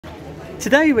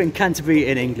Today we're in Canterbury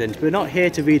in England. We're not here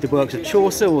to read the works of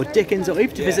Chaucer or Dickens or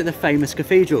even to visit the famous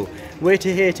cathedral. We're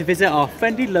here to visit our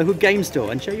friendly local game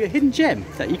store and show you a hidden gem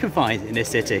that you can find in this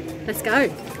city. Let's go!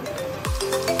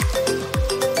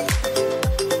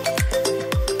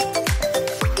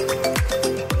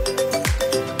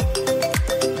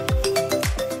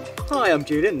 Hi, I'm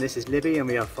Julian, this is Libby and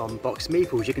we are from Box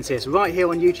Meeples. You can see us right here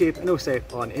on YouTube and also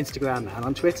on Instagram and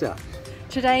on Twitter.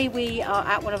 Today we are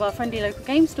at one of our friendly local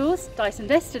game stores, Dice and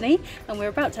Destiny, and we're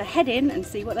about to head in and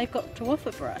see what they've got to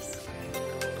offer for us.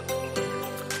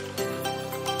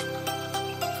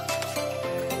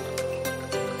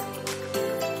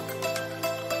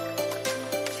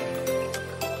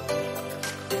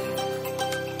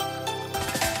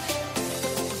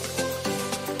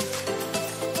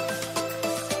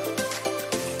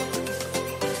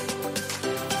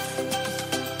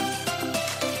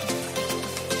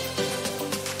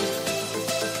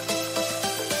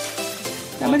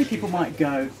 Now many people might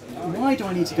go, why do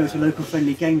I need to go to a local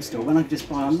friendly game store when I can just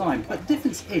buy online? But the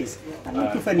difference is, at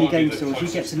local friendly game stores you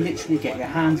get to literally get your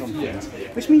hands on things,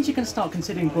 which means you can start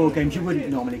considering board games you wouldn't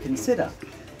normally consider.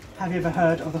 Have you ever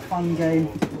heard of the fun game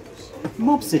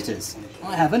Mob Sitters?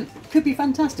 I haven't. Could be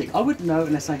fantastic. I wouldn't know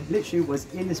unless I literally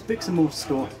was in this bricks and mortar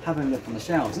store having a look on the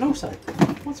shelves. And also,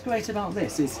 what's great about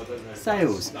this is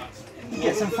sales. You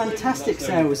get some fantastic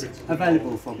sales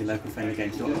available from your local friendly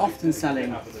game store, often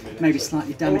selling maybe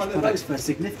slightly damaged products for a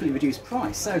significantly reduced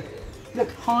price. So look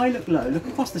high, look low, look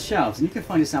across the shelves and you can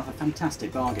find yourself a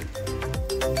fantastic bargain.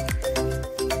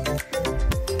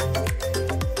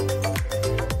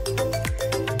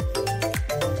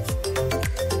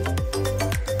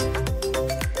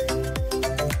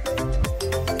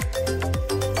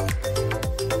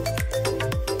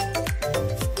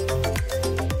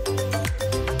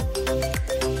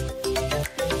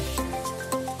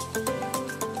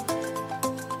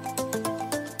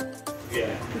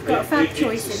 We've got a fab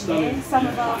choice in here, some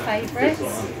of our favourites,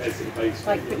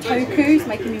 like the Toku's,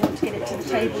 making me want to get it to the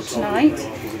table tonight.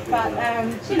 But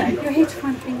you know, you're here to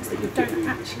find things that you don't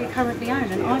actually currently own,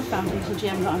 and I've found a little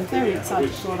gem that I'm very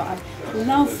excited for, that I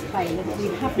love playing, and we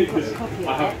haven't got a copy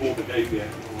of it.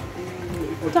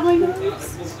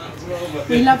 Dinos!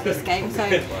 We love this game, so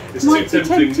might be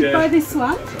tempted by this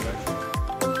one.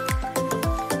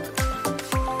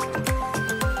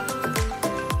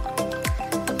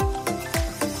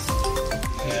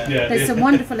 There's some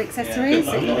wonderful accessories,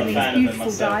 so even these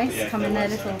beautiful dice come in their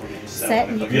little set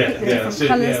and you can pick the different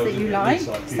colours that you like.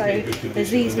 So there's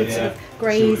these with sort of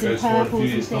greys and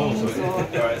purples and things, or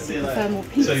prefer more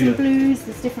pinks and blues.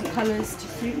 There's different colours to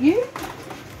suit you.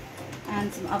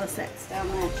 And some other sets down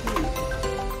there too.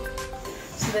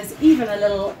 So there's even a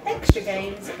little extra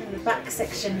games in the back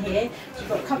section here. You've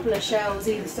got a couple of shelves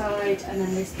either side and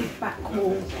then this big back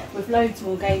wall with loads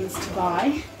more games to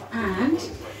buy. And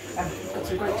we've got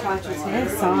some great titles here,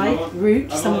 Side,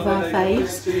 Root, some of our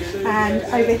faves. And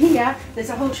over here, there's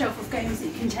a whole shelf of games that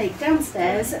you can take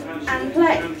downstairs and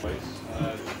play.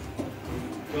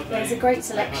 There's a great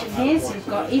selection here, so you've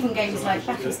got even games like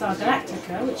Battlestar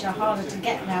Galactica, which are harder to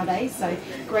get nowadays, so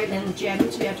great little gem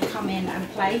to be able to come in and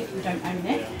play if you don't own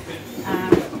it.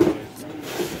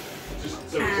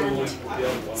 And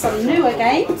some newer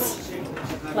games,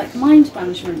 like Mind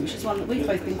Management, which is one that we've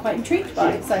both been quite intrigued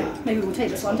by, so maybe we'll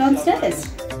take this one downstairs.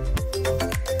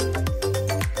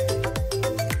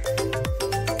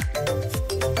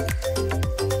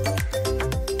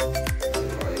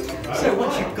 So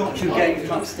once you've got your game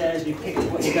from upstairs and you've picked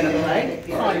what you're going to play,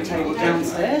 you find a table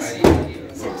downstairs,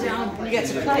 sit down and you get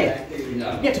to play it.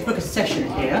 You get to book a session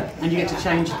here and you get to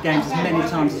change the games as many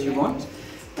times as you want.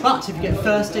 But if you get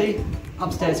thirsty,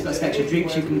 upstairs you've got some extra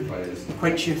drinks you can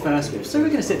quench your thirst with. So we're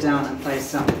going to sit down and play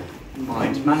some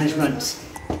Mind Management.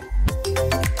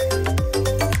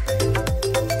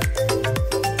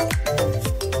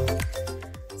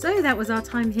 So that was our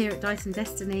time here at Dice and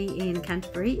Destiny in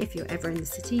Canterbury. If you're ever in the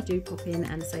city, do pop in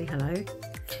and say hello.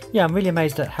 Yeah, I'm really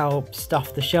amazed at how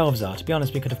stuffed the shelves are. To be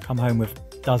honest, we could have come home with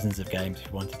dozens of games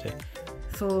if we wanted to.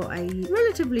 For a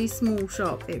relatively small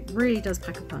shop, it really does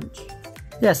pack a punch.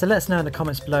 Yeah, so let us know in the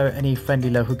comments below any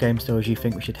friendly local game stores you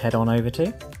think we should head on over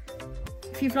to.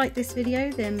 If you've liked this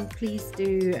video, then please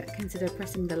do consider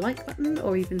pressing the like button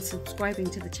or even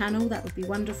subscribing to the channel. That would be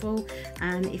wonderful.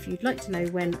 And if you'd like to know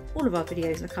when all of our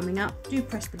videos are coming up, do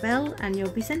press the bell and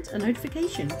you'll be sent a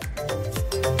notification.